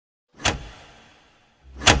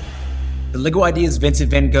The LEGO Ideas Vincent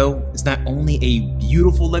van Gogh is not only a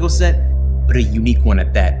beautiful LEGO set, but a unique one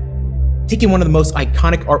at that. Taking one of the most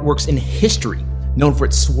iconic artworks in history, known for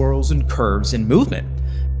its swirls and curves and movement,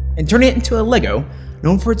 and turning it into a LEGO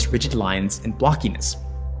known for its rigid lines and blockiness.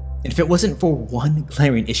 And if it wasn't for one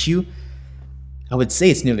glaring issue, I would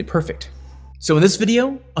say it's nearly perfect. So in this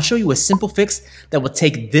video, I'll show you a simple fix that will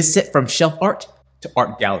take this set from shelf art to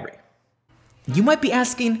art gallery. You might be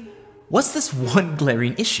asking, what's this one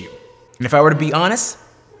glaring issue? And if I were to be honest,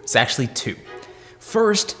 it's actually two.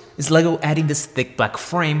 First is LEGO adding this thick black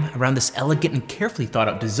frame around this elegant and carefully thought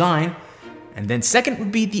out design. And then second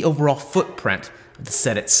would be the overall footprint of the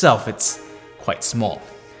set itself. It's quite small.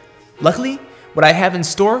 Luckily, what I have in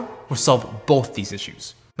store will solve both these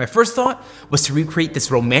issues. My first thought was to recreate this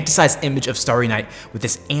romanticized image of Starry Night with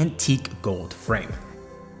this antique gold frame.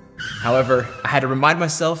 However, I had to remind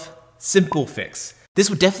myself, simple fix. This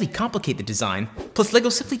would definitely complicate the design, plus LEGO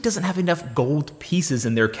simply doesn't have enough gold pieces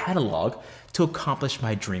in their catalog to accomplish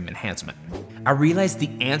my dream enhancement. I realized the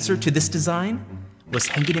answer to this design was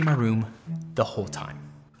hanging in my room the whole time.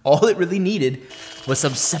 All it really needed was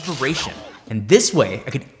some separation, and this way I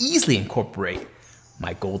could easily incorporate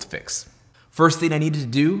my gold fix. First thing I needed to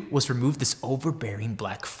do was remove this overbearing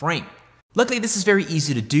black frame. Luckily, this is very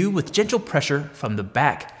easy to do with gentle pressure from the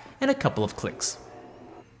back and a couple of clicks.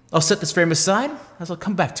 I'll set this frame aside as I'll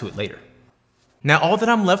come back to it later. Now all that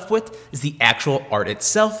I'm left with is the actual art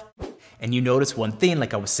itself. And you notice one thing,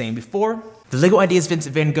 like I was saying before, the LEGO Ideas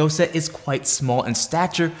Vincent van Gogh set is quite small in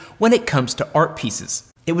stature when it comes to art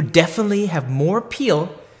pieces. It would definitely have more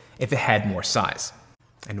appeal if it had more size.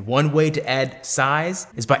 And one way to add size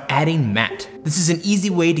is by adding matte. This is an easy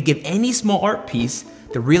way to give any small art piece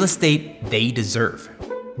the real estate they deserve.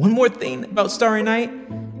 One more thing about Starry Night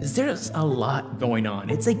is there's a lot going on.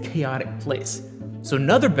 It's a chaotic place. So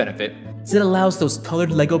another benefit is it allows those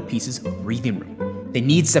colored LEGO pieces breathing room. They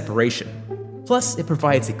need separation. Plus, it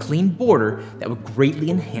provides a clean border that would greatly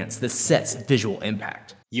enhance the set's visual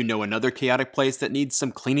impact. You know another chaotic place that needs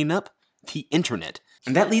some cleaning up? The internet.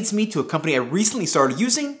 And that leads me to a company I recently started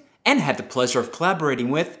using and had the pleasure of collaborating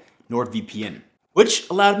with, NordVPN, which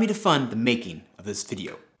allowed me to fund the making of this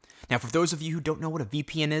video. Now, for those of you who don't know what a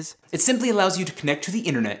VPN is, it simply allows you to connect to the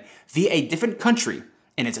internet via a different country,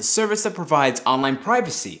 and it's a service that provides online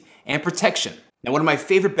privacy and protection. Now, one of my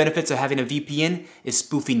favorite benefits of having a VPN is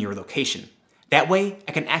spoofing your location. That way,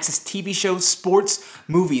 I can access TV shows, sports,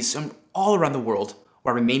 movies from all around the world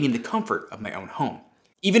while remaining in the comfort of my own home.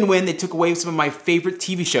 Even when they took away some of my favorite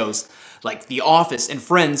TV shows, like The Office and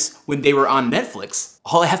Friends when they were on Netflix,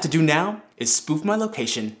 all I have to do now is spoof my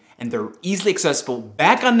location and they're easily accessible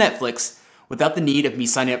back on Netflix without the need of me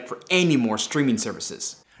signing up for any more streaming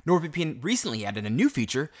services. NordVPN recently added a new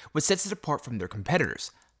feature which sets it apart from their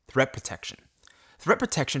competitors, threat protection. Threat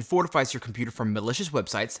protection fortifies your computer from malicious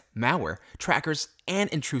websites, malware, trackers,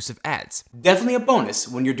 and intrusive ads. Definitely a bonus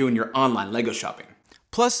when you're doing your online LEGO shopping.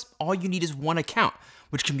 Plus, all you need is one account,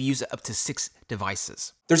 which can be used at up to 6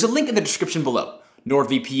 devices. There's a link in the description below,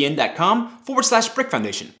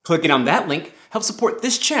 nordvpn.com/brickfoundation. Clicking on that link helps support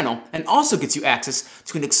this channel and also gets you access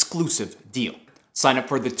to an exclusive deal. Sign up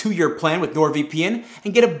for the 2-year plan with NordVPN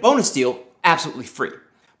and get a bonus deal absolutely free.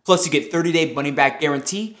 Plus you get 30-day money back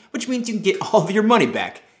guarantee, which means you can get all of your money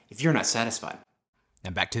back if you're not satisfied.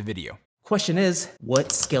 Now back to the video. Question is,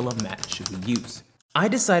 what scale of mat should we use? I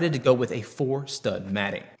decided to go with a 4-stud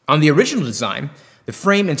matting. On the original design, the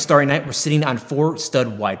frame and Starry Night were sitting on 4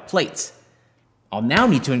 stud wide plates. I'll now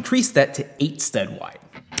need to increase that to 8 stud wide.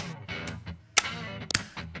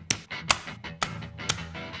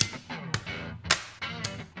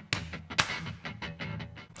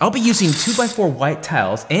 I'll be using 2x4 white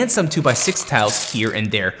tiles and some 2x6 tiles here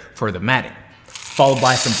and there for the matting, followed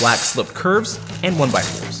by some black sloped curves and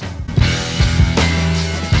 1x4s.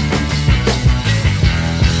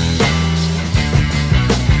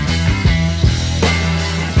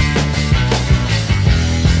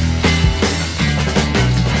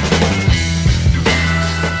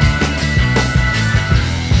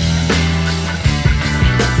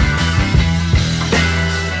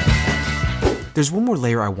 There's one more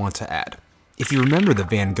layer I want to add. If you remember the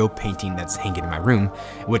Van Gogh painting that's hanging in my room,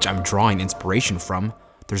 which I'm drawing inspiration from,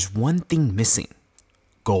 there's one thing missing: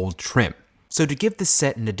 gold trim. So to give this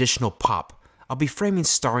set an additional pop, I'll be framing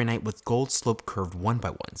Starry Night with gold slope curved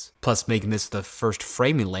 1x1s. Plus making this the first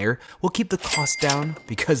framing layer will keep the cost down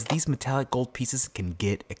because these metallic gold pieces can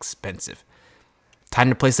get expensive. Time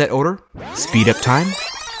to place that order, speed up time,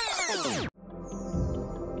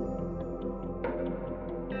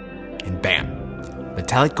 and bam.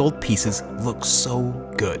 Metallic gold pieces look so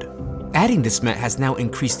good. Adding this mat has now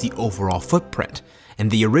increased the overall footprint,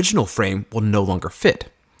 and the original frame will no longer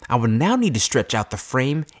fit. I will now need to stretch out the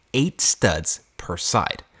frame 8 studs per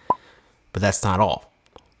side. But that's not all.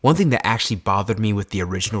 One thing that actually bothered me with the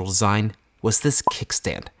original design was this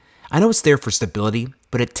kickstand. I know it's there for stability,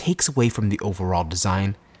 but it takes away from the overall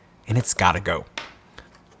design, and it's gotta go.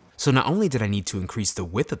 So not only did I need to increase the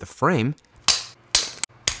width of the frame,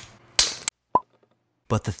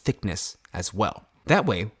 but the thickness as well. That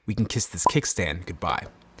way, we can kiss this kickstand goodbye.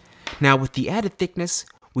 Now with the added thickness,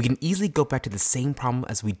 we can easily go back to the same problem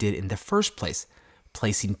as we did in the first place,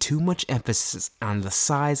 placing too much emphasis on the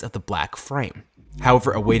size of the black frame.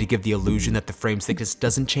 However, a way to give the illusion that the frame's thickness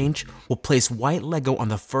doesn't change, we'll place white Lego on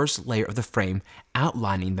the first layer of the frame,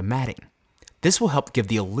 outlining the matting. This will help give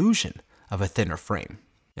the illusion of a thinner frame.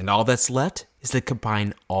 And all that's left is to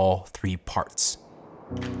combine all 3 parts: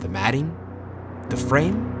 the matting, the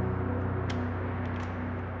frame,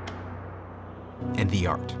 and the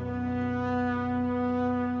art.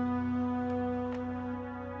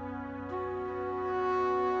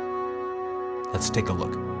 Let's take a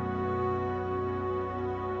look.